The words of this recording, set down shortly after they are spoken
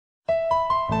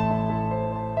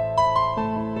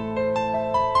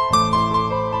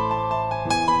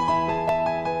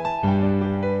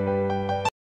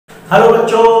Hello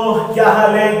बच्चों, क्या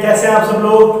हाल है? कैसे हैं आप सब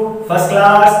लोग? फर्स्ट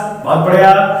क्लास, बहुत बढ़िया।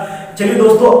 चलिए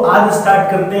दोस्तों, आज स्टार्ट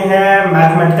करते हैं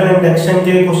मैथमेटिकल इंडक्शन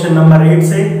के क्वेश्चन नंबर 8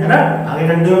 से, है ना। आगे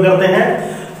कंटिन्यू करते हैं।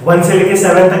 1 से लेके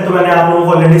 7 तक तो मैंने आप लोगों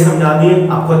को ऑलरेडी समझा दिए,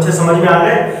 आपको अच्छे समझ में आ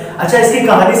गए। अच्छा, इसकी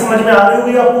कहानी समझ में आ गई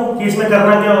होगी आपको कि इसमें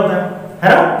करना क्या होता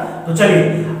है ना। तो चलिए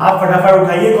आप फटाफट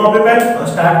उठाइए कॉपी पेन और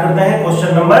स्टार्ट करते हैं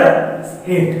क्वेश्चन नंबर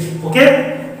 8। ओके,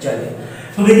 चलिए।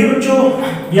 तो देखिए बच्चों,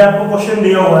 ये आपको क्वेश्चन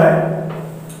दिया हुआ है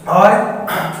और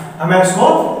हमें इसको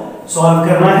सॉल्व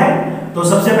करना है। तो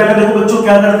सबसे पहले देखो बच्चों,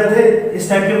 क्या करते थे इस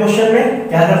टाइप के क्वेश्चन में?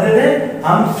 क्या करते थे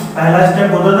हम? पहला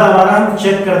स्टेप होता था हमारा, हम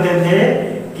चेक करते थे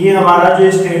कि हमारा जो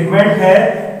स्टेटमेंट है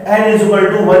n =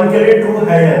 1 के लिए ट्रू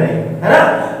है या नहीं, है ना।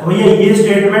 तो भैया ये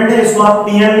स्टेटमेंट है, इसको आप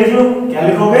pn लिख लो। क्या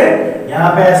लिखोगे?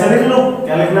 यहाँ पे ऐसे लिख लो।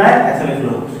 क्या लिखना है? ऐसे लिख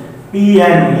लो,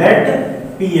 pn, लेट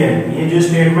pn। ये जो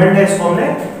स्टेटमेंट है इसको हमने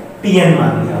pn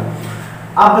मान लिया।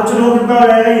 आप बच्चों लोग कितना हो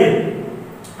जाएगा ये?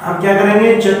 हम क्या करेंगे?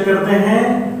 चेक करते हैं।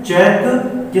 चेक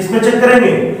किसमें चेक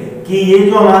करेंगे? कि ये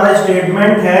जो हमारा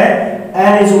स्टेटमेंट है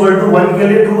n = 1 के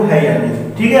लिए ट्रू है या नहीं,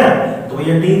 ठीक है। तो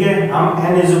ये ठीक है, हम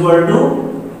n =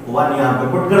 1 यहाँ पे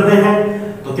पुट करते हैं।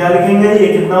 तो क्या लिखेंगे? ये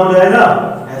कितना हो जाएगा?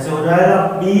 ऐसे हो जाएगा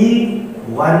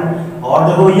p1। और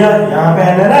देखो भैया यहाँ पे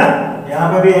n है ना, यहाँ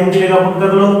पे भी n की जगह पुट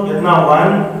कर लो। कितना?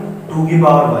 1 2 की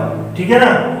पावर 1, ठीक है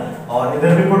ना। और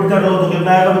इधर भी पुट कर लो तो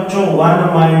कितना आएगा बच्चों? 1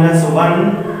 - 1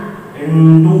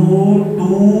 into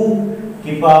 2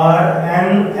 की पावर n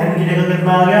की जगह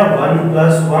कितना आ गया? 1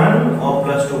 + 1 और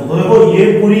 +2। तो देखो ये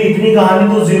पूरी इतनी कहानी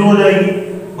तो 0 हो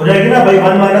जाएगी ना भाई।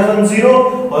 1 - 1 0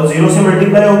 और 0 से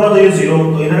मल्टीप्लाई होगा तो ये 0,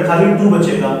 तो इधर खाली 2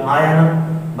 बचेगा। हाँ या ना?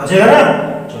 बचेगा ना।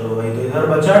 चलो भाई, तो इधर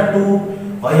बचा 2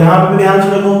 और यहाँ पे भी ध्यान से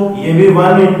देखो, ये भी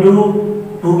 1 ×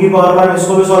 2 की पावर 1,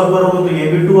 इसको भी सॉल्व करोगे तो ये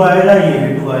भी 2 आएगा, ये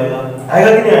भी 2 आएगा।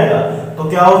 आएगा कि नहीं आएगा? तो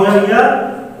क्या हो गया भैया?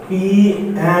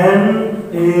 Pn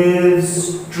is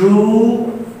true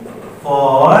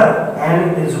for n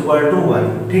 = 1,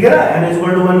 ठीक है ना। n =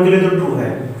 1 के लिए तो ट्रू है।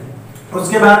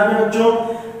 उसके बाद में बच्चों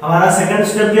हमारा सेकंड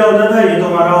स्टेप क्या होता था? ये तो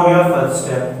हमारा हो गया फर्स्ट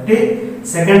स्टेप, ठीक।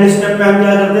 सेकंड स्टेप पे हम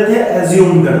क्या करते थे?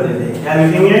 एज्यूम करते थे। क्या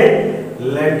लिखेंगे?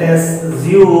 Let us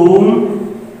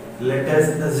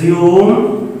assume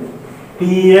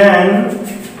Pn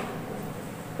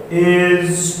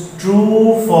is true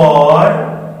for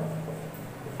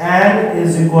n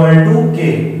 = k,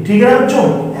 ठीक है ना बच्चों।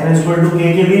 n = k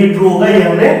के लिए ट्रू होगा, ये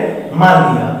हमने मान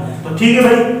लिया। तो ठीक है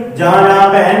भाई, जहां जहां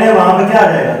पे n है वहां पे क्या आ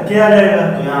जाएगा? k आ जाएगा।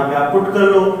 तो यहां पे आप पुट कर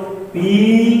लो p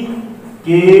k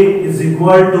 =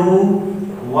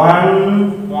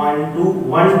 1.2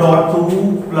 1.2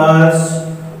 plus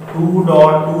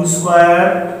 2.2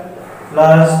 square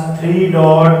plus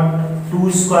 3.2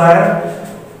 square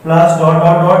plus dot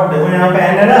dot dot। देखो यहाँ पे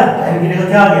n है ना, n की जगह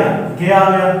क्या आ गया? k आ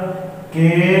गया।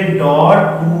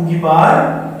 k.2 की पावर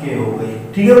k हो गई,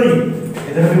 ठीक है भाई।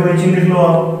 इधर भी वही चीज लिख लो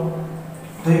आप।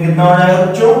 तो ये कितना हो जाएगा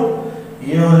बच्चों?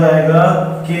 ये हो जाएगा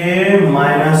k -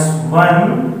 1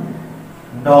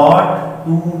 डॉट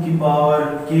 2 की पावर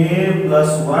k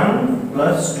 + 1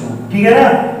 + 2, ठीक है ना।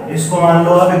 इसको मान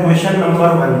लो आप इक्वेशन नंबर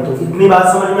 1। तो इतनी बात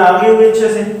समझ में आ गई होगी अच्छे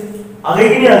से? आ गई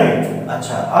कि नहीं आ गई?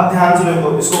 अच्छा, अब ध्यान से देखो,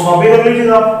 इसको कॉपी कर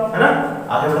लीजिएगा आप, है ना।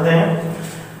 आगे बढ़ते हैं।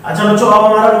 अच्छा बच्चों, अब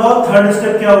हमारा बताओ थर्ड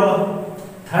स्टेप क्या होगा?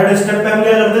 थर्ड स्टेप पे हम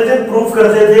क्या करते थे? प्रूफ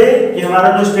करते थे कि हमारा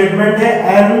जो स्टेटमेंट है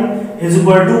n =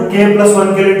 k + 1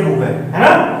 के लिए ट्रू है ना।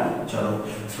 चलो,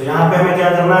 तो यहां पे हमें क्या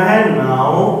करना है?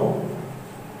 Now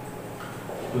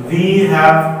we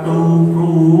have to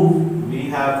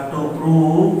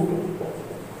prove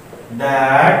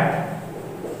that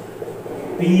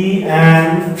Pn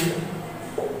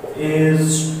is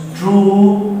true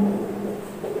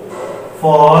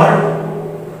for n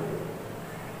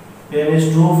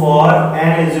 =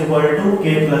 k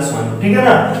 + 1, ठीक है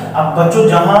ना। अब बच्चों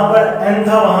जहां पर n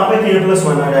था वहां पे k +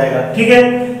 1 आ जाएगा, ठीक है।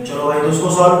 चलो भाई, तो उसको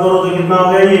सॉल्व करो तो कितना हो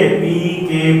गया? ये p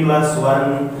k + 1,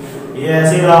 ये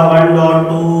ऐसे रहा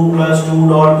 1.2 plus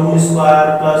 2.2 square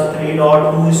plus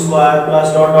 3.2 square plus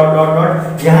dot dot dot dot।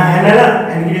 यहाँ n है ना,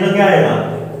 n की जगह क्या आएगा?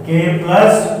 k +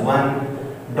 1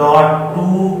 dot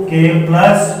 2k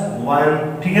 + 1,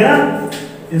 ठीक है ना,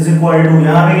 =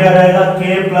 यहाँ पे क्या रहेगा? k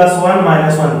 + 1 -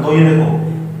 1। तो ये देखो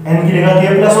n की जगह k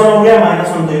 + 1 हो गया,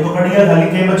 -1 तो ये तो कट गया, खाली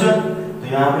k बचा। तो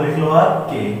यहाँ पे लिख लो आप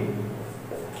k।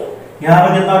 यहाँ पे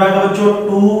कितना रहेगा बच्चों?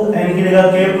 2, n की जगह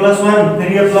k + 1, फिर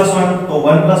ये +1, तो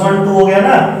 1 + 1 2 हो गया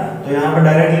ना। तो यहाँ पे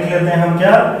डायरेक्ट लिख लेते हैं हम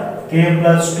क्या? k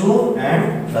 + 2 and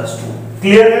 +2।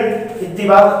 क्लियर है? इतनी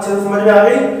बात अच्छे से समझ में आ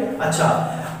गई? अच्छा,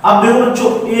 अब देखो बच्चों,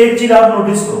 एक चीज आप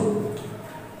नोटिस करो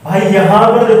भाई, यहाँ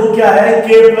पर देखो क्या है? k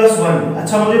 + 1।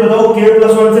 अच्छा मुझे बताओ, k +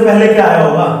 1 से पहले क्या आया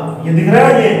होगा? ये दिख रहा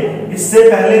है ये, इससे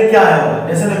पहले क्या आया होगा?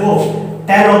 जैसे देखो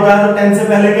 10 होता है तो 10 से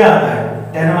पहले क्या आता है?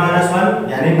 10 माइनस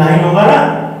 1 यानी 9 होगा ना,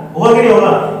 होगा कि नहीं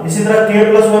होगा। इसी तरह k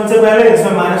प्लस 1 से पहले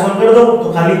इसमें माइनस 1 कर दो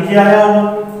तो खाली k आया होगा,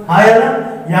 हाँ या ना।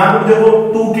 यहाँ पे देखो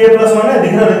 2k प्लस 1 है,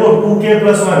 दिख रहा देखो 2k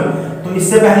प्लस 1, तो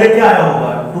इससे पहले क्या आया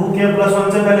होगा, 2k प्लस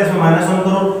 1 से पहले इसमें माइनस 1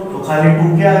 करो तो खाली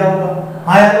 2k आया होगा,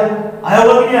 हाँ या ना, आया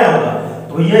होगा कि नहीं आया होगा।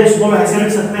 तो ये इसको हम ऐसे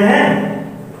लिख सकते हैं,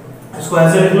 इसको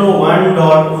ऐसे लिख लो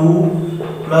 1.2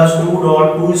 plus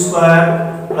 2.2 square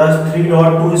plus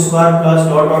 3.2 square plus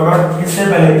dot dot dot, किससे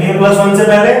पहले, k प्लस 1 से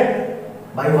पहले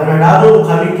भाई 1 हटा दो तो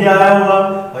खाली क्या आया होगा,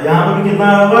 और यहाँ पे भी कितना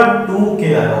आया होगा,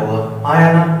 2k आया होगा,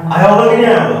 आया ना, आया होगा कि नहीं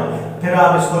आया होगा। फिर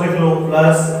आप इसको लिख लो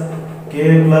plus k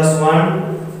plus 1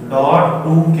 dot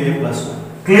 2k plus 1,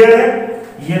 clear है।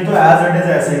 ये तो एज इट इज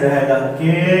ऐसे ही रहेगा k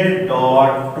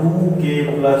dot 2k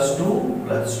plus 2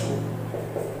 plus 2,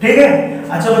 ठीक है।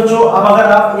 अच्छा बच्चों, अब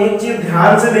अगर आप एक चीज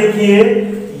ध्यान से देखिए,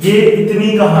 ये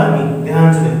इतनी कहानी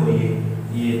ध्यान से देखो,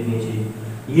 ये इतनी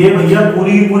चीज, ये भैया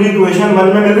पूरी पूरी इक्वेशन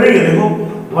 1 में मिल रही है, देखो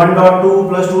 1.2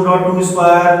 प्लस 2.2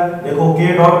 स्क्वायर, देखो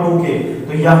k डॉट 2k,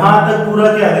 तो यहां तक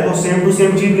पूरा क्या है, देखो सेम टू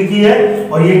सेम चीज लिखी है,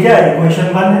 और ये क्या है,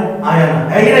 इक्वेशन 1 है, आया ना,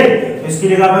 है कि नहीं। तो इसकी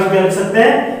जगह पे क्या लिख सकते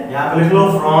हैं, यहां पे लिख लो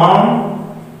फ्रॉम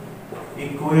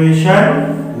इक्वेशन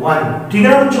 1, ठीक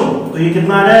है ना बच्चों। तो ये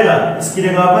कितना आ जाएगा, इसकी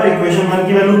जगह पर इक्वेशन 1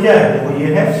 की वैल्यू क्या है, देखो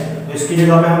ये है, तो इसकी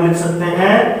जगह पे हम लिख सकते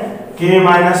हैं k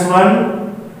minus 1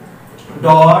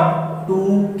 dot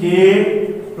 2k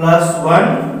plus 1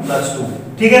 plus 2,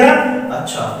 ठीक है ना।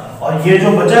 अच्छा, और ये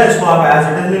जो बचा है इसको आप एज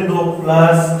इट इज लिख दो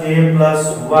plus k plus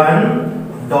 1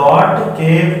 dot k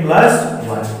plus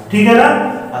 1, ठीक है ना।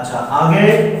 अच्छा, आगे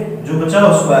जो बचा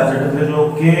उसको एज इट इज लिख लो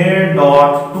k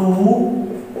dot 2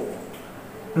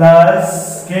 plus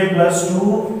k plus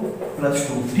 2 plus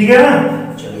 2, ठीक है ना।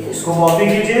 चलिए इसको कॉपी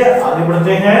कीजिए, आगे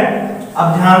बढ़ते हैं।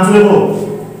 अब ध्यान से देखो,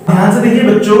 ध्यान से देखिए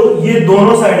बच्चों, ये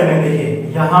दोनों साइड में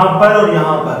देखिए, यहां पर और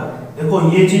यहां पर, देखो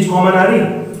ये चीज कॉमन आ रही,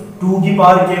 2 की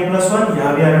पावर k प्लस 1,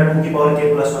 यहां भी आ रहा 2 की पावर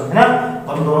k प्लस 1, है ना।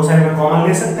 तो हम दोनों साइड में कॉमन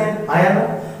ले सकते हैं, आया ना।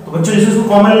 तो बच्चों जैसे इसको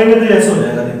कॉमन लेंगे तो ऐसे हो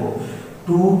जाएगा, देखो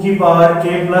 2 की पावर k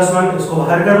प्लस 1, इसको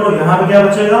बाहर कर लो, यहां पे क्या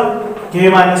बचेगा,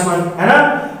 k माइनस 1, है ना।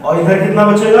 और इधर कितना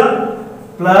बचेगा,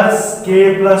 प्लस k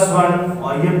प्लस 1,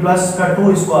 और ये प्लस का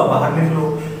 2 इसको आप बाहर लिख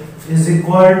लो, is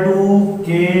equal to k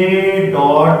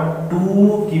dot 2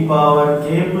 की पावर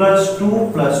k प्लस 2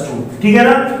 प्लस 2, ठीक है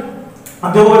ना।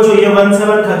 अब देखो बच्चों, ये 1 से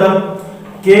 1 खत्म,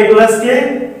 k प्लस k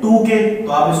 2k,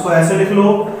 तो आप इसको ऐसे लिख लो,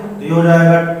 तो ये हो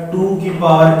जाएगा 2 की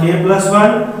पावर k प्लस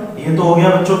 1, ये तो हो गया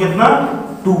बच्चों कितना,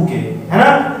 2k, है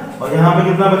ना। और यहाँ पे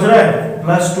कितना बच रहा है,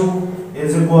 plus 2 is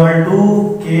equal to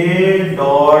k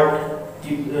dot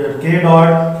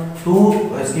 2,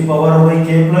 इसकी पावर हो गई k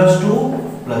प्लस 2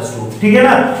 प्लस 2, ठीक है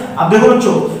ना। अब देखो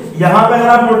बच्चों, यहाँ पे अगर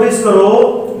आप नोटिस करो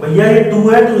भैया ये 2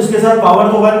 है तो इसके साथ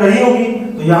पावर तो 1 नहीं होगी,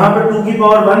 तो यहाँ पे 2 की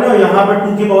पावर 1 है और यहाँ पे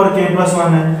 2 की पावर k प्लस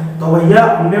 1 है, तो भैया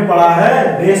हमने पढ़ा है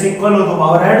बेस इक्वल हो तो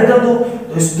पावर ऐड कर दो,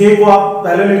 तो इस k को आप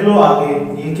पहले लिख लो, आगे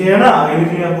ये k है ना, आगे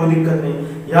लिख लिया कोई दिक्कत नहीं।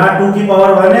 यहाँ 2 की पावर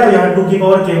 1 है और यहाँ 2 की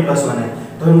पावर k प्लस 1 है,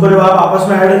 तो इनको जब आप आपस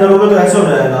में ऐड करोगे तो ऐसे हो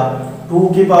जाएगा 2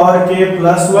 की पावर k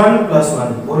प्लस 1 प्लस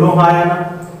 1, बोलो हाँ या ना,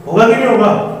 होगा कि नहीं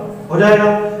होगा, हो जाएगा।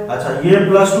 अच्छा, ये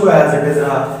प्लस 2 एज इट इज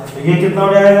रहा, तो ये कितना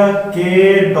हो जाएगा, k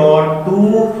डॉट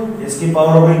 2, इसकी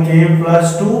पावर हो गई k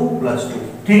प्लस 2 प्लस 2,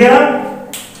 ठीक है ना।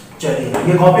 चलिए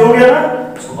ये कॉपी हो गया ना,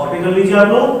 इसको कॉपी कर लीजिए आप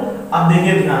लोग। अब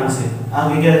देखिए ध्यान से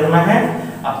आगे क्या करना है,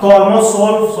 अब तो ऑलमोस्ट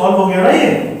सॉल्व हो गया ना ये।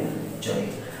 चलिए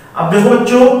अब देखो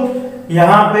बच्चों,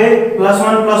 यहाँ पे प्लस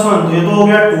 1 तो ये तो हो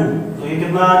गया 2, तो ये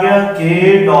कितना आ गया, k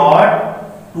डॉट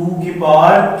 2 की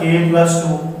पावर k प्लस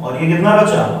 2, और ये कितना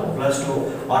बचा, प्लस 2।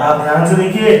 और आप ध्यान से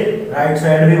देखिए राइट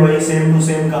साइड भी वही सेम टू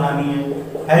सेम कहानी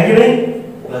है कि नहीं,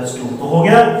 प्लस 2, तो हो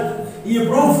गया ये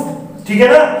प्रूफ, ठीक है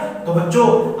ना। तो बच्चों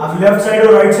अब लेफ्ट साइड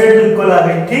और राइट साइड तो इक्वल आ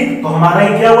गई, ठीक, तो हमारा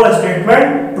ये क्या हुआ,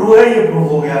 स्टेटमेंट ट्रू है, ये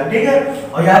प्रूफ हो गया, ठीक है।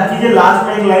 और याद कीजिए लास्ट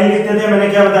में एक लाइन लिखते थे, मैंने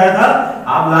क्या बताया था,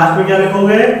 आप लास्ट में क्या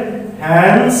लिखोगे,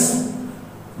 हेंस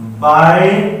बाय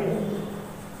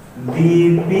द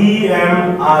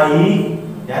PMI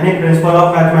यानी principle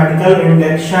of mathematical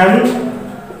induction,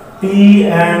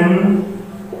 Pn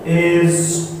is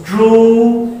true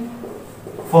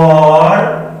for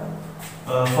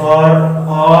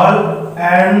all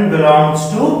n belongs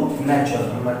to natural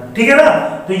number, ठीक है ना।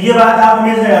 तो ये बात आप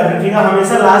हमेशा याद रखिएगा,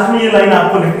 हमेशा लास्ट में ये लाइन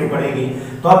आपको लिखनी पड़ेगी,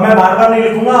 तो अब मैं बार बार नहीं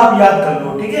लिखूंगा, आप याद कर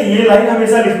लो, ठीक है। ये लाइन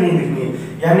हमेशा लिखनी है,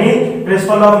 यानी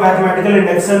प्रिंसिपल ऑफ मैथमेटिकल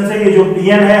इंडक्शन से ये जो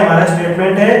Pn है हमारा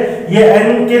स्टेटमेंट है, ये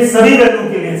n के सभी वैल्यू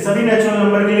के लिए, सभी नेचुरल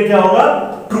नंबर के लिए क्या होगा,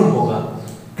 ट्रू होगा,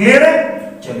 क्लियर है।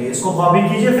 चलिए इसको कॉपी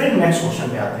कीजिए, फिर नेक्स्ट क्वेश्चन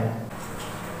पे आते हैं।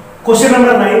 क्वेश्चन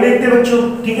नंबर 9 देखते हैं बच्चों,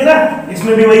 ठीक है ना,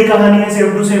 इसमें भी वही कहानी है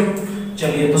सेम टू सेम।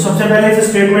 चलिए तो सबसे पहले इस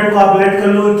स्टेटमेंट को आप लेट कर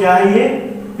लो, क्या है ये,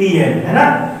 Pn है ना,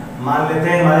 मान लेते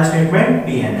हैं हमारा स्टेटमेंट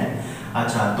Pn है।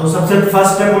 अच्छा, तो सबसे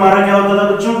फर्स्ट स्टेप हमारा क्या होता था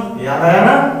बच्चों, याद आया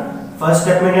ना? फर्स्ट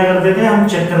स्टेप में क्या करते थे, हम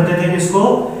चेक करते थे किसको,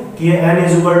 कि ये n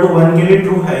इज इक्वल टू 1 के लिए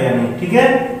ट्रू है या नहीं। ठीक है,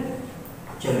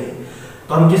 चलिए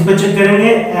तो हम किस पे चेक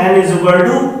करेंगे, n इज इक्वल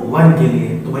टू 1 के लिए।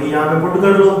 तो भाई यहाँ पे पुट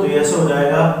कर लो, तो ये ऐसे हो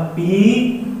जाएगा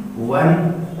p1।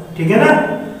 ठीक है ना?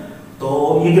 तो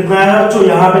ये कितना आएगा बच्चों,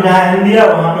 यहाँ पे जहाँ n दिया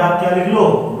वहां पे आप क्या लिख लो,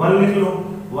 1 लिख लो।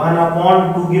 1 अपॉन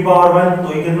 2 की पावर 1, तो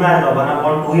ये कितना आएगा, 1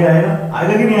 अपॉन 2 ही आएगा।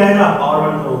 आएगा कि नहीं आएगा, पावर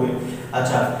 1 करोगे।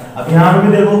 अच्छा, अब यहाँ पे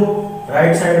भी देखो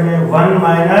राइट साइड में 1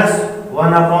 माइनस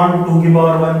 1 अपॉन 2 की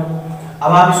पावर 1।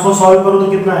 अब आप इसको सॉल्व करो तो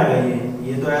कितना आएगा,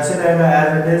 ये तो ऐसे रहेगा एज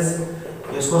इट इज।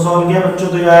 इसको सॉल्व किया बच्चों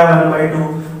तो ये आया 1/2,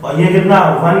 और ये कितना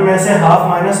 1 में से हाफ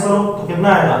माइनस करो तो कितना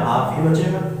आएगा, हाफ ही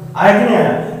बचेगा। आया कि नहीं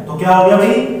आया? तो क्या हो गया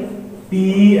भाई,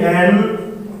 Pn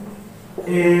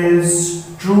is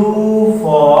true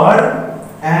for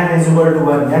n is equal to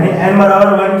 1, यानी n बराबर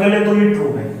 1 के लिए तो ये ट्रू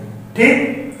है। ठीक,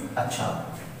 अच्छा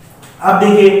अब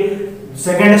देखिए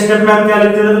सेकेंड स्टेप में हम क्या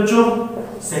लिखते थे बच्चों,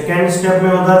 सेकेंड स्टेप में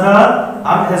होता था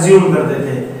हम एज्यूम करते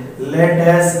थे, let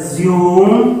us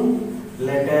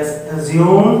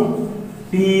assume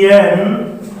Pn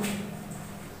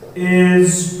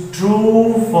is true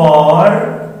for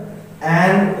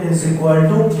n is equal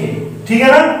to k। ठीक है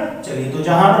ना? चलिए तो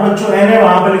जहां पर बच्चों n है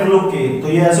वहां पर लिख लो k, तो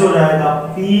ये ऐसे हो जाएगा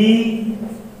p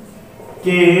k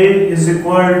is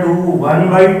equal to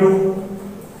 1/2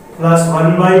 plus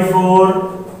 1/4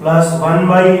 plus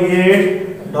 1/8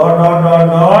 dot dot dot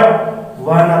dot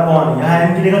 1 upon, यहाँ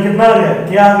n की जगह कितना आ गया,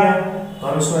 क्या आ गया, तो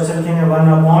हम इसको ऐसे लिखेंगे 1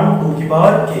 अपॉन 2 की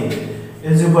power k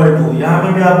is equal to, यहाँ पर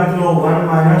भी आप लिख लो 1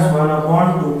 माइनस 1 अपॉन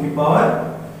 2 की पावर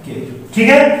k। ठीक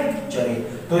है, चलिए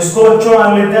तो इसको बच्चों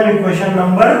मान लेते हैं इक्वेशन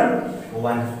नंबर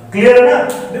 1। क्लियर है ना?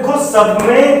 देखो सब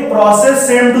में प्रोसेस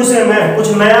सेम टू सेम है, कुछ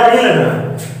नया नहीं लग रहा है।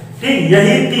 ठीक,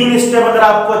 यही 3 स्टेप अगर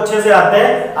आपको अच्छे से आते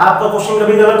हैं, आपका क्वेश्चन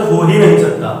कभी गलत हो ही नहीं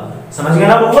सकता। समझ गए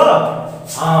ना बउआ?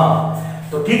 हाँ,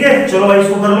 तो ठीक है, चलो भाई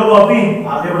इसको कर लो कॉपी,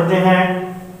 आगे बढ़ते हैं।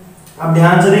 अब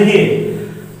ध्यान से देखिए,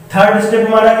 थर्ड स्टेप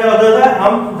हमारा क्या होता था,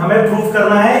 हमें प्रूफ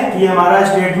करना है कि हमारा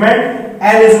statement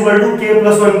n is equal to k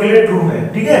plus 1 के लिए ट्रू है।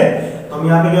 ठीक है, तो हम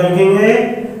यहाँ पे क्या लिखेंगे,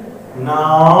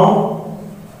 now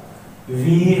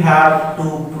we have to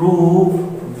prove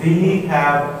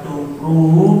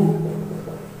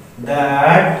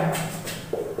that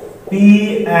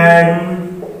Pn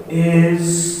is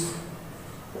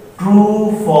true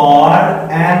for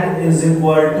n is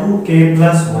equal to k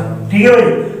plus 1। ठीक है भाई,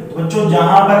 तो बच्चों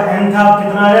जहां पर n था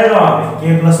कितना आ जाएगा, वहां पे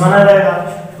k plus 1 आ जाएगा।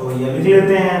 तो ये लिख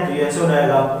लेते हैं, तो ये ऐसे हो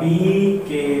जाएगा p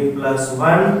k plus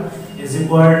 1 is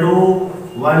equal to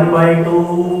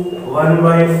 1/2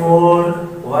 1/4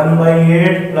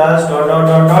 1/8 plus dot dot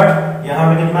dot dot, यहाँ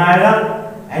पे कितना आएगा,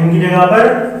 n की जगह पर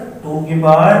 2 की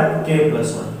पावर k प्लस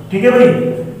 1। ठीक है भाई,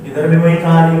 इधर भी वही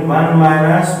कहानी 1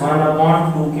 माइनस 1 अपॉन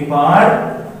 2 की पावर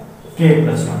k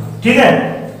प्लस 1। ठीक है,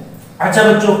 अच्छा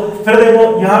बच्चों फिर देखो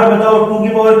यहाँ पे बताओ 2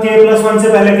 की पावर k प्लस 1 से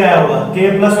पहले क्या आया होगा,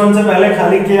 k प्लस 1 से पहले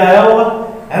खाली k आया होगा,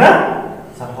 है ना?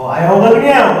 सबको आया होगा कि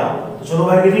नहीं आया होगा? तो चलो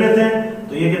भाई लिख लेते हैं,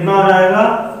 तो ये कितना हो जाएगा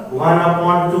 1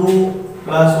 upon 2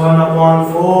 plus 1 upon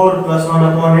 4 plus 1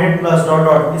 upon 8 plus dot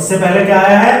dot, इससे पहले क्या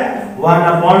आया है 1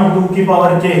 अपॉन 2 की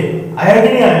पावर k, आया कि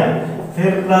नहीं आया? फिर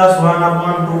प्लस 1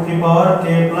 अपॉन 2 की पावर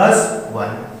k प्लस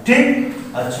 1। ठीक,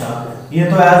 अच्छा ये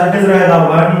तो एज इट इज रहेगा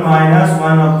 1 माइनस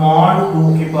 1 अपॉन 2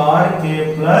 की पावर k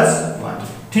प्लस 1।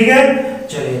 ठीक है,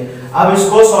 चलिए अब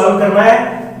इसको सॉल्व करना है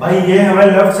भाई, ये हमें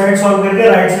लेफ्ट साइड सॉल्व करके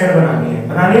राइट साइड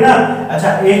बनानी ना। अच्छा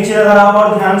एक चीज अगर आप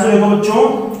और ध्यान से देखो बच्चों,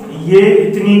 ये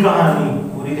इतनी कहानी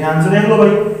पूरी ध्यान से देख लो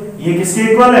भाई, ये किसके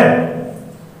इक्वल है,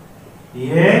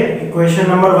 ये इक्वेशन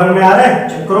नंबर 1 में आ रहा है,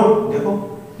 चेक करो देखो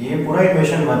ये पूरा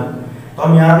इक्वेशन 1। तो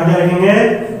हम यहाँ पे क्या लिखेंगे,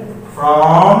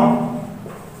 फ्रॉम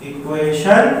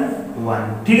इक्वेशन 1।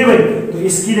 ठीक है भाई, तो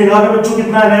इसकी जगह पे बच्चों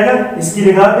कितना आ जाएगा, इसकी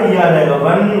जगह पे ये आ जाएगा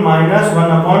 1 माइनस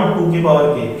 1 अपॉन 2 की पावर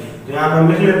k। तो यहाँ पे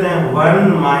हम लिख लेते हैं 1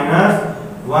 माइनस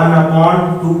 1 अपॉन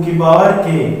 2 की पावर k,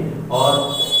 और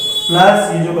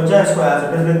प्लस ये जो बचा इसको एज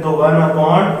इट इज लिख दो 1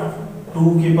 अपॉन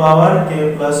 2 की power k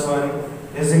plus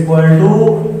 1 is equal to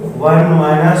 1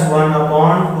 minus 1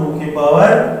 upon 2 की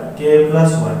पावर k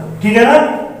प्लस 1। ठीक है ना?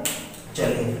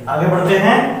 चलिए आगे बढ़ते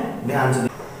हैं, ध्यान से।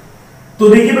 तो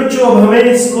देखिए बच्चों अब हमें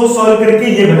इसको सॉल्व करके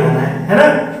ये बनाना है ना?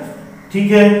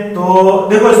 ठीक है, तो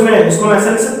देखो इसमें इसको ऐसे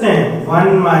लिख सकते हैं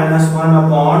 1 माइनस 1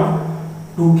 अपॉन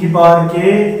 2 की पावर k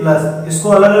प्लस, इसको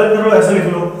अलग अलग करो, ऐसे लिख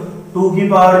लो 2 की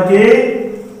पावर k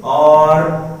और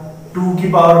 2 की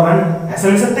पावर 1,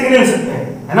 ऐसे लिख सकते हैं कि नहीं लिख सकते हैं,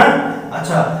 है ना?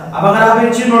 अच्छा अब अगर आप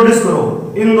एक चीज नोटिस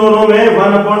करो, इन दोनों में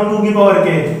 1 अपॉन 2 की पावर k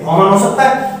कॉमन हो सकता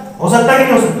है कि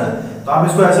नहीं हो सकता है? तो आप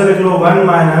इसको ऐसे लिख लो 1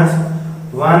 माइनस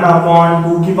 1 अपॉन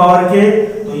 2 की पावर k,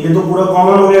 तो ये तो पूरा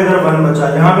कॉमन हो गया, इधर 1 बचा,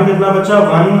 यहाँ पे कितना बचा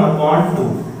 1/2,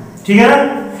 ठीक है ना।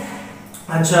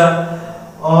 अच्छा,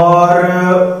 और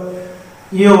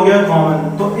ये हो गया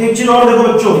कॉमन। तो एक चीज और देखो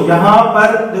बच्चों, यहाँ पर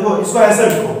देखो इसको ऐसे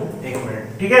लिखो, एक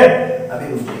मिनट, ठीक है, अभी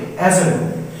रुकिए, ऐसे लिखो।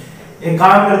 एक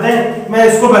काम करते हैं, मैं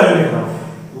इसको पहले लिख रहा हूँ,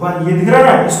 1 ये दिख रहा है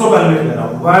ना, इसको पहले लिख रहा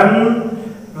हूँ, 1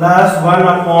 +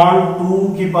 1/2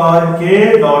 की पावर k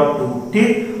डॉट 2, ठीक,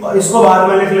 और इसको बाद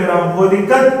में लिख ले रहा हूँ, कोई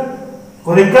दिक्कत?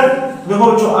 देखो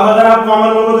बच्चों, अब अगर आप कॉमन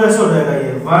लोगे तो ऐसे हो जाएगा,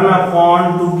 ये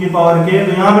 1/2 की पावर k,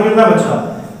 तो यहाँ पे कितना बचा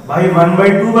भाई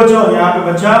 1/2 बचा, और यहाँ पे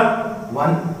बचा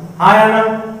 1, हाँ या ना,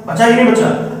 बचा ही नहीं बचा।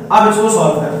 अब इसको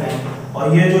सॉल्व करते हैं, और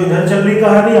ये जो इधर चल रही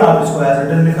कहानी आप इसको एज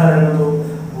इट इज लिखा रहने दो,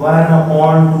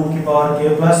 1/2 की पावर k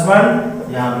 + 1,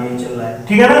 यहाँ पे ये चल रहा है,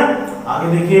 ठीक है ना। आगे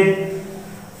देखिए,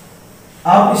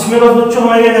 अब इसमें बस बच्चों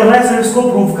हमें क्या करना है, सिर्फ इसको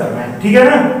प्रूफ करना है, ठीक है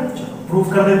ना। चलो प्रूफ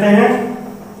कर देते हैं।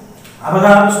 अब अगर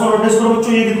आप इसको नोटिस करो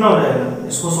बच्चों, ये कितना हो जाएगा,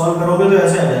 इसको सॉल्व करोगे तो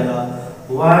ऐसे आ जाएगा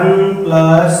 1 +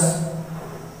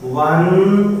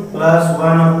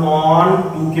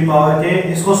 1/2 की पावर k,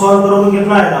 इसको सॉल्व करोगे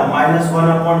कितना आएगा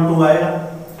 -1/2 आएगा,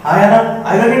 आया ना,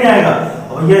 आएगा कि नहीं आएगा।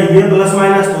 और ये प्लस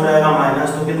माइनस तो रहेगा माइनस,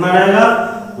 तो कितना रहेगा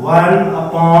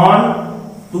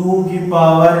 1/2 की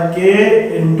पावर k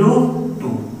 × 2,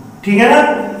 ठीक है ना।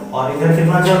 और इधर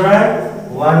कितना चल रहा है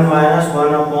 1 -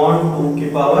 1/2 की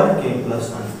पावर k +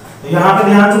 1। तो यहाँ पे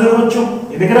ध्यान से देखो बच्चों,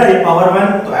 ये दिख रहा है, ये पावर 1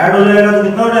 तो ऐड हो जाएगा, तो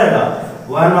कितना हो जाएगा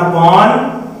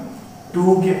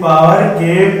 1/2 की पावर k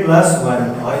 + 1।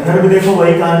 और इधर भी देखो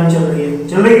वही कहानी चल रही है,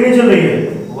 चल रही कि नहीं चल रही है,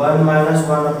 1 -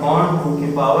 1/2 की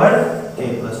पावर k +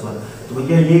 1। तो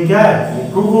भैया ये क्या है, ये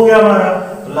प्रूफ हो गया हमारा।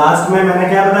 तो लास्ट में मैंने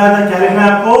क्या बताया था, क्या लिखना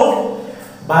है आपको,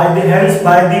 by the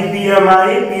PMI,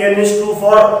 Pn is true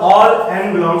for all n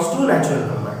belongs to natural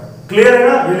number। Clear है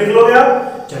ना, ये लिख लोगे आप।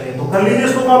 चलिए तो कर लीजिए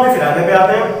इसको कॉपी, फिर आगे पे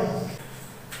आते हैं।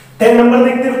 10 नंबर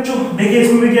देखते हैं बच्चों, देखिए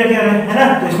इसमें भी क्या कह रहे हैं, है ना।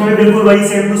 तो इसमें भी बिल्कुल वही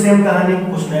सेम टू सेम कहानी,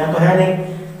 कुछ नया तो है नहीं।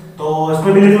 तो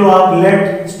इसमें भी लिख लो आप, लेट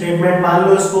स्टेटमेंट मान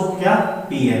लो इसको क्या,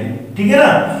 Pn, ठीक है ना।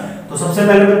 तो सबसे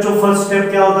पहले बच्चों फर्स्ट स्टेप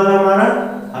क्या होता था हमारा,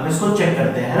 हम इसको चेक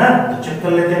करते हैं, है ना। तो चेक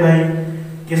कर लेते हैं भाई,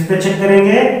 किस पे चेक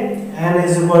करेंगे, n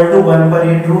 = 1 पर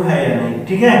ये ट्रू है या नहीं,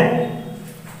 ठीक है।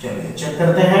 चलिए चेक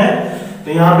करते हैं।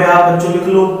 तो यहाँ पे आप बच्चों लिख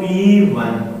लो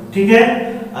P1, ठीक है।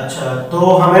 अच्छा, तो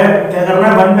हमें क्या करना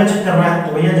है, 1 पे चेक करना है।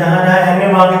 तो भैया जहां जहां n है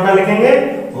वहां कितना लिखेंगे,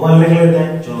 1 लिख लेते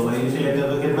हैं। चलो भाई इसे लेते हैं,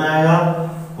 तो कितना आएगा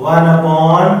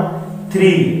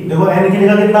 1/3। देखो n की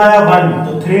जगह कितना आया 1,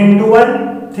 तो 3 × 1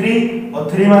 3, और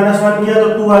 3 - 1 किया तो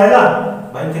 2 आएगा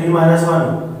भाई, 3 - 1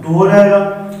 2 हो जाएगा।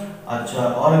 अच्छा,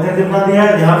 और इधर कितना दिया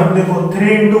है, यहाँ पे देखो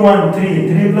 3 × 1 3,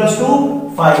 3 + 2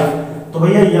 5। तो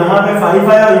भैया यहाँ पे 5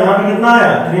 आया, और यहाँ पे कितना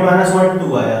आया 3 - 1 2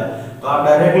 आया। तो आप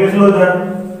डायरेक्ट लिख लो इधर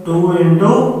 2 ×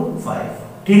 5,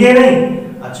 ठीक है नहीं।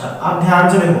 अच्छा, आप ध्यान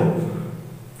से देखो,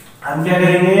 हम क्या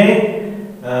करेंगे,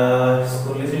 इसको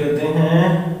लिख लेते हैं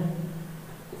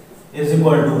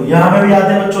 = यहाँ पे भी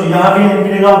आते हैं बच्चों, यहाँ भी n की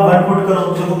जगह 1 पुट करो,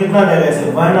 तो कितना आएगा ऐसे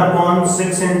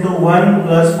 1/6 × 1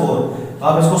 + 4। तो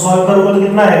आप इसको सॉल्व करोगे तो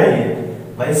कितना आएगा ये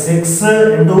भाई 6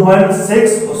 × 1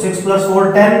 6, और 6 + 4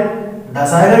 10,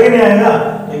 10 आएगा कि नहीं आएगा।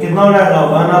 तो कितना हो जाएगा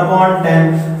 1/10।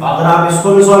 तो अगर आप इसको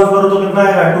भी सॉल्व करो तो कितना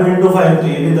आएगा 2 × 5, तो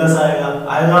ये भी 10 आएगा,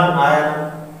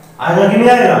 आएगा कि नहीं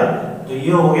आएगा। तो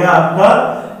ये हो गया आपका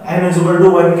n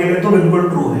 = 1 के लिए तो बिल्कुल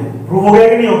ट्रू है, प्रूफ हो गया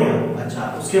कि नहीं हो गया। अच्छा,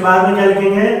 उसके बाद में क्या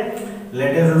लिखेंगे,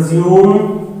 let us assume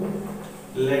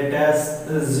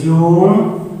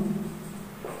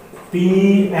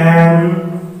Pn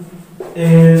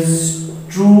is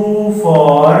true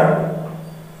for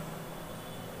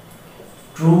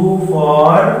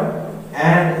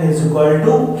n =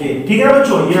 k, ठीक है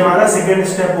बच्चों। ये हमारा सेकंड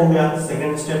स्टेप हो गया।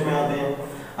 सेकंड स्टेप में आते हैं।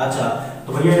 अच्छा,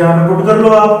 तो भैया यहाँ पे पुट कर लो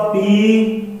आप p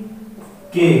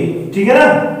k, ठीक है ना।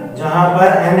 जहां पर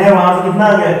n है वहां पे कितना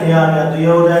आ गया, k आ गया। तो ये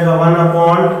हो जाएगा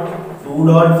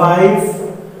 1/2.5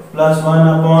 +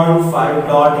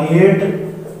 1/5.8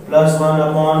 +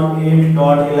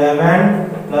 1/8.11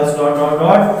 +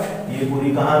 ... ये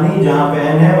पूरी कहानी, जहां पे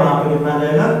n है वहां पे कितना आ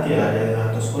जाएगा, k आ जाएगा।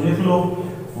 तो इसको लिख लो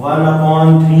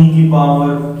 1/3 की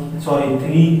पावर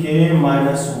 3k -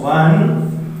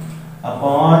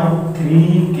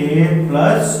 1/3k +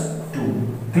 2।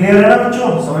 क्लियर है ना बच्चों,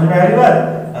 समझ में आ रही बात।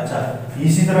 अच्छा,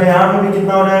 इसी तरह यहाँ पे भी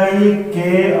कितना हो जाएगा, ये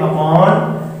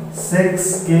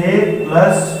k/6k +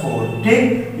 4, ठीक।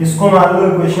 इसको मान लो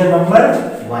इक्वेशन नंबर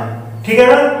 1, ठीक है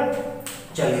ना।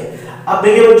 चलिए अब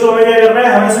देखिए बच्चों, हमें क्या करना है,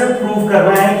 हमें सिर्फ प्रूफ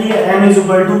करना है कि n =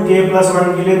 k + 1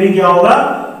 के लिए भी क्या होगा,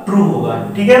 ट्रू होगा,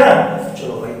 ठीक है ना।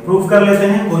 चलो भाई प्रूफ कर लेते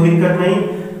हैं, कोई दिक्कत नहीं।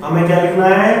 हमें क्या लिखना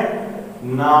है,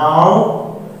 now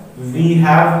we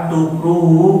have to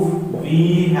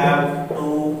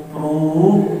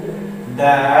prove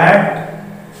that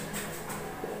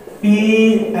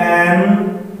Pn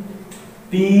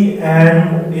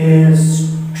is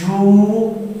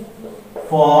true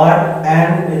for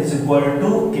n is equal to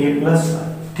k plus 1,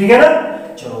 ठीक है ना।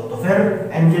 चलो तो फिर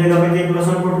n की जगह पे k plus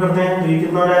 1 पुट करते हैं, तो ये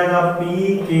कितना हो जाएगा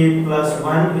pk plus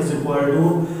 1 is equal to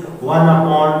 1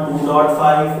 upon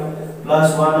 2.5 plus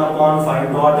 1 upon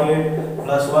 5.8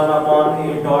 plus 1 upon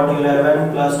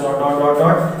 8.11 plus dot dot dot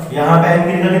dot, यहाँ पे n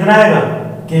की जगह कितना आएगा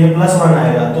k plus 1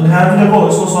 आएगा। तो ध्यान से देखो,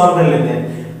 इसको सॉल्व कर लेते हैं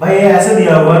भाई। ये ऐसे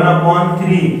दिया 1 upon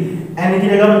 3, n की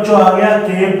जगह बच्चों आ गया k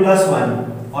plus 1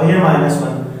 और ये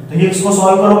 -1, तो ये इसको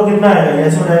सॉल्व करो कितना आएगा, ये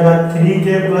ऐसे हो जाएगा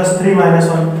 3k plus 3 minus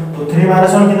 1, तो 3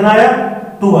 minus 1 कितना आया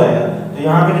 2 आएगा। तो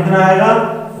यहाँ पे कितना आएगा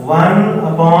 1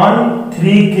 upon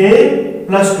 3k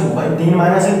plus 2, भाई 3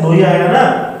 minus 1 2 ही आएगा ना,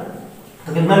 तो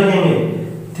कितना लिखेंगे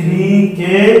 3k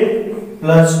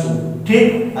plus 2,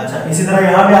 ठीक। अच्छा इसी तरह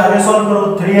यहाँ पे आगे सॉल्व करो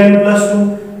 3n plus 2,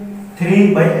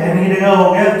 3 भाई n की जगह हो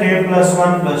गया k plus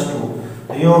 1 plus 2,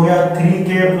 तो ये हो गया 3k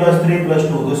plus 3 plus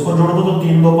 2, तो इसको जोड़ दो तो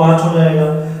 3 2 5 हो जाएगा,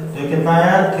 तो ये कितना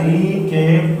आया 3k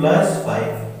plus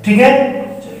 5, ठीक है।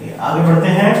 चलिए आगे बढ़ते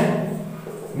हैं,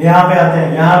 यहाँ पे आते हैं,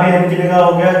 यहाँ पे n की जगह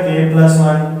हो गया k plus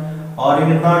 1 और ये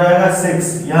कितना हो जाएगा 6,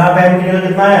 यहाँ पे n की जगह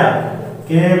कितना आया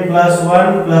k plus 1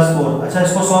 plus 4। अच्छा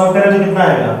इसको सॉल्व करें तो कितना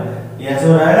आएगा, ये ऐसे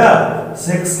हो जाएगा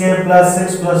 6k plus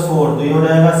 6 plus 4, तो ये हो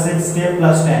जाएगा 6k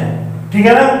plus 10, ठीक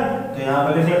है ना। तो यहाँ पे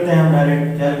लिख लेते हैं हम डायरेक्ट,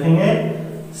 क्या लिखेंगे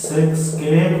 6k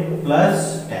plus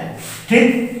 10,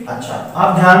 ठीक। अच्छा आप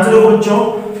ध्यान से देखो बच्चों,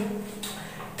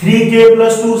 3k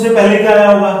plus 2 से पहले क्या आया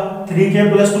होगा, 3k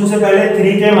plus 2 से पहले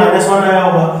 3k minus 1 आया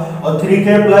होगा, और 3k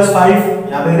plus 5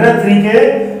 यहाँ पे ना 3k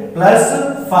plus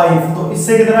 5, तो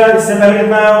इससे कितना, इससे पहले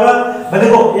कितना आया होगा भाई।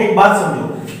 देखो एक बात समझो,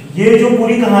 ये जो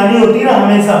पूरी कहानी होती है ना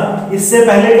हमेशा, इससे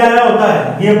पहले क्या आया होता है,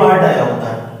 ये पार्ट आया होता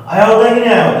है कि नहीं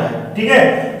आया होता है, ठीक है।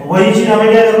 वही चीज हमें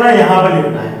क्या करना है, यहाँ पे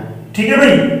लिखना है, ठीक है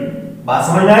भाई। बात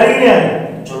समझ में आ रही है कि नहीं आ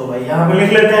रही, चलो भाई यहाँ पे लिख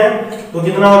लेते हैं, तो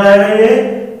कितना हो जाएगा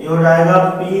ये हो जाएगा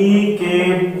pk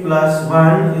plus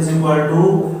 1 is equal to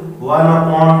 1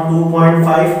 upon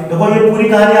 2.5। देखो ये पूरी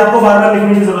कहानी आपको बार बार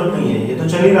लिखने की जरूरत नहीं है, ये तो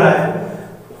चल ही रहा है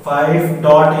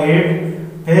 5.8,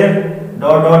 फिर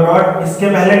डॉट डॉट डॉट, इसके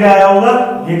पहले क्या आया होगा,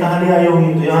 ये कहानी आई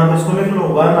होगी, तो यहाँ पे इसको लिख लो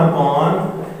 1 upon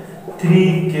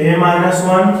 3k minus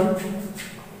 1,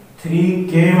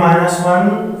 3k minus 1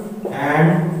 and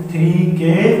 3k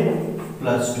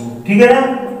plus 2, ठीक है ना।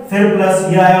 फिर प्लस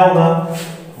ये आया होगा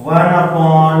 1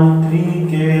 upon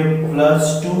 3k plus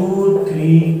 2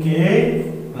 3k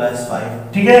plus 5,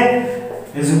 ठीक है,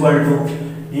 इज इक्वल टू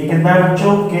ये कितना है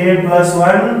बच्चों k plus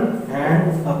 1 and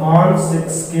upon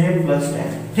 6k plus 10,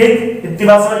 ठीक। इतनी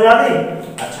बात समझ में आ गई।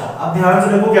 अच्छा अब ध्यान से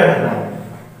देखो क्या करना है।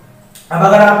 अब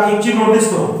अगर आप एक चीज नोटिस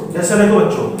करो, जैसे देखो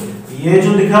बच्चों, ये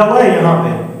जो लिखा हुआ है यहाँ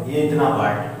पे, ये इतना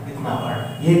पार्ट,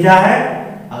 ये क्या है,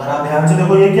 अगर आप ध्यान से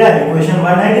देखो, ये क्या है, इक्वेशन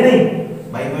 1 है कि नहीं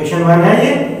भाई, इक्वेशन 1 है,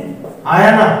 ये आया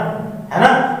ना, है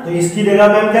ना। तो इसकी जगह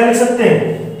पे हम क्या लिख सकते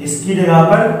हैं, इसकी जगह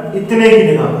पर इतने की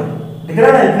जगह पर, दिख रहा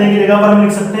है ना, इतने की जगह पर हम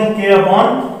लिख सकते हैं k upon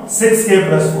 6k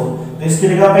plus 4, तो इसकी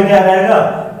जगह पे क्या आएगा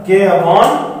k upon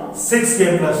 6k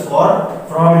plus 4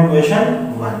 from equation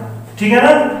 1, ठीक है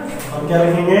ना। हम क्या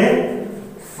लिखेंगे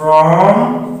फ्रॉम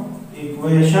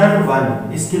इक्वेशन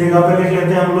 1, इसकी जगह पे लिख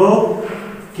लेते हैं हम लोग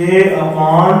k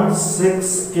upon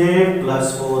 6k plus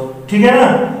 4, ठीक है ना।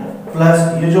 प्लस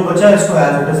ये जो बचा है इसको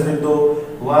एज इट इज लिख दो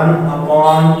 1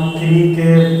 upon 3k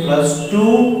plus 2,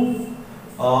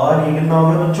 और ये कितना हो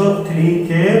गया बच्चों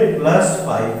 3k plus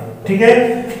 5, ठीक है।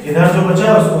 इधर जो बचा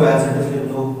है उसको एज इट इज लिख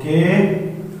दो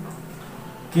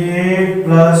k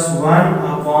plus 1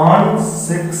 upon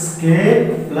 6k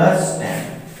plus 10,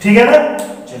 ठीक है ना।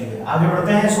 चलिए आगे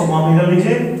बढ़ते हैं, इसको कॉपी कर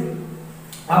लीजिए।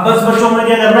 अब बस बच्चों में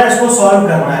क्या करना है, इसको सॉल्व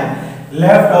करना है,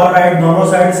 लेफ्ट और राइट दोनों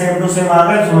साइड सेम टू सेम आ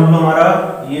गए, समझ लो हमारा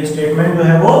ये स्टेटमेंट जो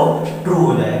है वो ट्रू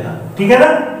हो जाएगा, ठीक है ना।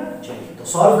 चलिए तो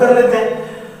सॉल्व कर लेते हैं,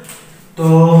 तो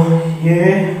ये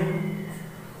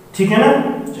ठीक है ना।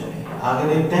 चलिए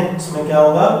आगे देखते हैं इसमें क्या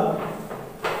होगा।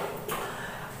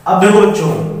 अब देखो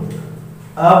बच्चों,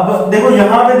 अब देखो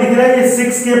यहाँ पे दिख रहा है ये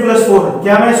 6k plus 4,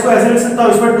 क्या मैं इसको ऐसे लिख सकता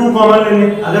हूँ, इसमें 2 कॉमन ले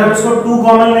लें। अगर हम इसको 2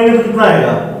 कॉमन लेंगे तो कितना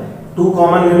आएगा, 2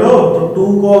 कॉमन ले लो, तो 2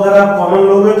 को अगर आप कॉमन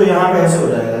लोगे तो यहाँ पे ऐसे हो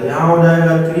जाएगा, यहाँ हो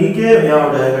जाएगा 3k, यहाँ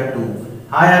हो जाएगा 2,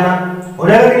 हाँ या ना, हो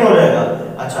जाएगा कि नहीं हो जाएगा।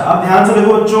 अच्छा अब ध्यान से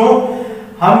देखो बच्चों,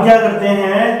 हम क्या करते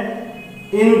हैं,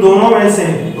 इन दोनों में से,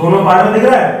 दोनों पार्ट में दिख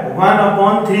रहा है 1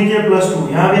 upon 3k plus 2,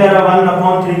 यहाँ भी आ रहा है 1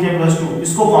 upon 3k plus 2,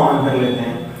 इसको कॉमन कर लेते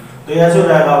हैं, तो ऐसे हो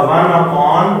जाएगा 1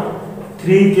 upon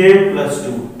 3k plus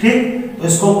 2, ठीक। तो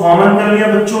इसको कॉमन कर लिया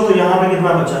बच्चों, तो यहाँ पे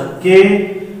कितना बचा k,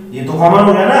 ये तो कॉमन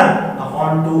हो गया ना,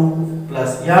 upon 2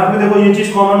 प्लस यहाँ पे देखो ये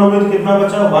चीज कॉमन हो गई, तो कितना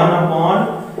बचा 1 upon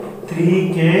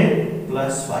 3k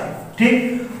plus 5, ठीक।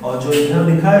 और जो इधर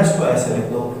लिखा है इसको ऐसे लिख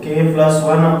दो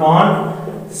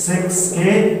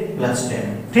k+1/6k+10।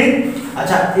 ठीक।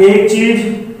 अच्छा एक चीज,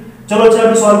 चलो अच्छा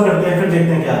अभी सॉल्व करते हैं फिर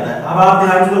देखते हैं क्या आता है। अब आप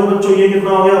ध्यान से देखो बच्चों, ये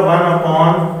कितना हो गया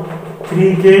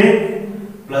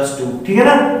 1/3k+2। ठीक है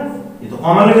ना, ये तो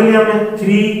कॉमन ले लिया हमने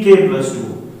 3k+2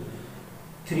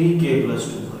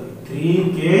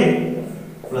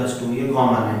 ये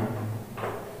कॉमन है।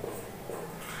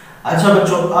 अच्छा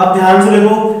बच्चों अब ध्यान से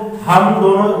देखो, हम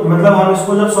दोनों मतलब हम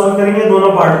इसको जब सॉल्व करेंगे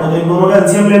दोनों पार्ट को, तो इन दोनों का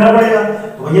एलसीएम लेना पड़ेगा।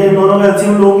 तो भैया इन दोनों का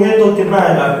एलसीएम लोगे तो कितना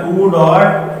आएगा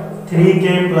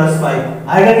 2.3k+5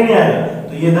 आएगा कि नहीं आएगा?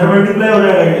 तो ये इधर मल्टीप्लाई हो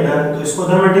जाएगा ये इधर, तो इसको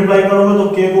इधर मल्टीप्लाई करोगे तो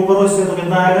k को करो इससे, तो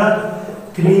कितना आएगा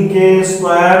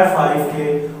 3k² 5k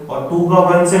और 2 का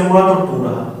 1 से हुआ तो 2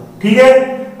 रहा। ठीक है।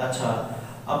 अच्छा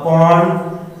अपॉन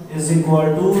इज इक्वल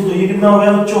टू, तो ये कितना हो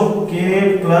गया बच्चों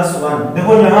k+1।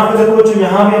 देखो यहाँ पे देखो बच्चों,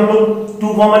 यहाँ भी हम लोग 2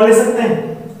 कॉमन ले सकते हैं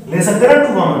ना 2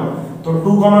 कॉमन, तो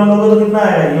 2 कॉमन लोगे तो कितना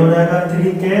आएगा, ये हो जाएगा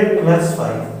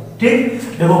 3k+5। ठीक।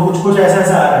 देखो कुछ कुछ ऐसा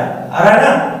ऐसा आ रहा है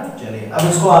ना। चलिए अब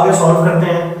इसको आगे सॉल्व करते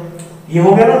हैं। ये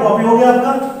हो गया ना, कॉपी हो गया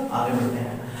आपका, आगे बढ़ते हैं।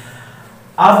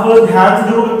 आप ध्यान से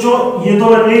देखो बच्चों, ये तो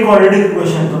बन गई क्वाड्रेटिक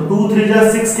इक्वेशन, तो 2 3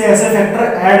 6 के ऐसे फैक्टर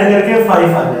ऐड करके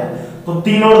 5 आ गए, तो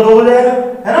 3 और 2 हो जाएगा,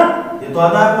 है ना। ये तो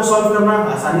आता है आपको सॉल्व करना,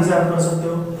 आसानी से आप कर सकते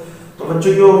हो। तो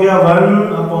बच्चों ये हो गया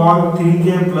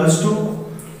 1/3k+2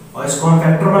 और इसको हम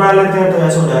फैक्टर बना लेते हैं, तो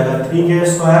ऐसे हो जाएगा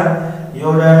 3k², ये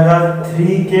हो जाएगा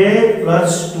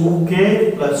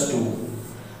 3k+2k+2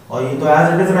 और ये तो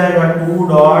एज इट इज रहेगा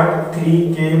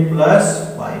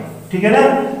 2.3k+5। ठीक है ना।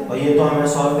 और ये तो हमें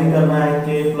सॉल्व भी करना है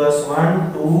k+1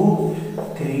 2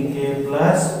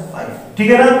 3k+5। ठीक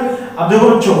है ना। अब देखो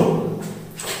बच्चों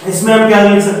इसमें हम क्या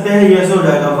लिख सकते हैं, ये ऐसे हो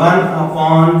जाएगा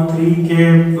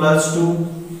 1/3k+2।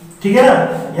 ठीक है ना।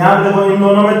 यहाँ पे देखो इन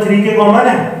दोनों में 3k कॉमन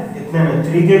है, इतने में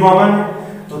 3k कॉमन है,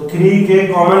 तो 3k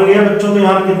कॉमन लिया बच्चों, तो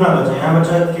यहाँ पे कितना बचा, यहाँ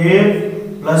बचा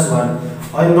k+1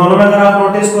 और इन दोनों में अगर आप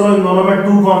नोटिस करो इन दोनों में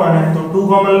 2 कॉमन है, तो 2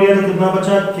 कॉमन लिया तो कितना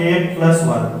बचा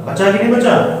k+1 बचा कि नहीं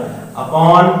बचा,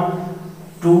 अपॉन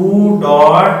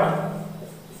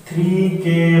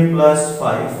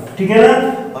 2.3k+5। ठीक है ना।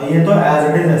 और ये तो एज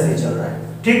इट इज ऐसे ही चल रहा है।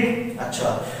 ठीक। अच्छा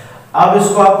अब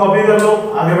इसको आप कॉपी कर लो,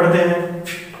 आगे बढ़ते हैं।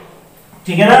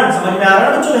 ठीक है ना, समझ में आ रहा है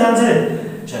बच्चों ध्यान से।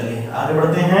 चलिए आगे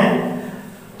बढ़ते हैं।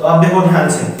 तो अब देखो ध्यान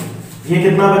से, ये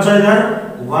कितना बचा इधर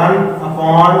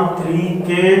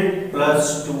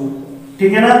 1/3k+2।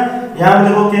 ठीक है ना। यहाँ पे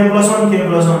देखो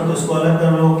k+1 तो इसको अलग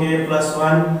कर लो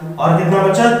k+1 और कितना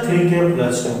बचा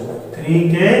 3k+2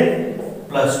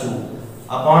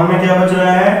 अपॉन में क्या बच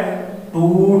रहा है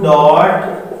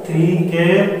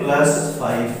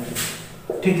 2.3k+5।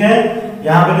 ठीक है।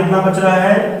 यहाँ पे कितना बच रहा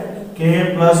है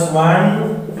k+1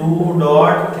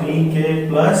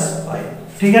 2.3k+5।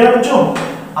 ठीक है ना बच्चों।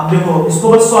 अब देखो इसको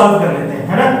बस सॉल्व कर लेते हैं,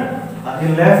 है ना। अब ये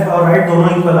लेफ्ट और राइट दोनों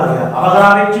इक्वल आ गया। अब अगर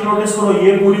आप एक चीज नोटिस करो,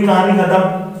 ये पूरी कहानी खत्म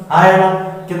आएगा,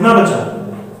 कितना बचा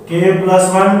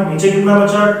k+1, नीचे कितना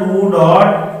बचा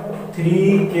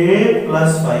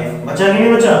 2.3k+5 बचा कि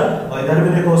नहीं बचा। और इधर भी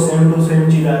देखो सेम टू सेम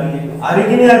चीज आ रही है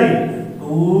कि नहीं आ रही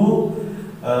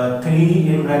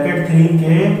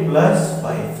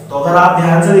 3k+5। तो अगर आप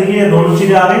ध्यान से देखिए दोनों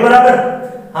चीजें आ गई बराबर,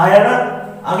 आया ना,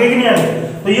 आगे कि नहीं आ गई।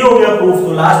 तो ये हो गया प्रूफ।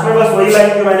 तो लास्ट में बस वही लाइन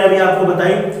जो मैंने अभी आपको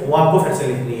बताई वो आपको फिर से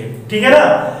लिखनी है। ठीक है ना।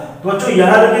 तो बच्चों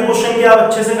यहाँ तक के क्वेश्चन की आप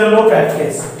अच्छे से कर लो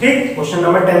प्रैक्टिस। ठीक। क्वेश्चन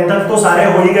नंबर 10 तक तो सारे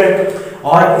हो ही गए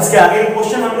और इसके आगे के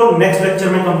क्वेश्चन हम लोग नेक्स्ट लेक्चर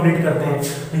में कंप्लीट करते हैं।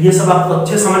 तो ये सब आपको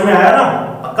अच्छे समझ में आया ना,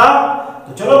 पक्का।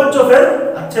 तो चलो बच्चों फिर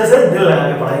अच्छे से दिल लगा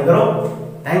के पढ़ाई करो।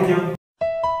 Thank you.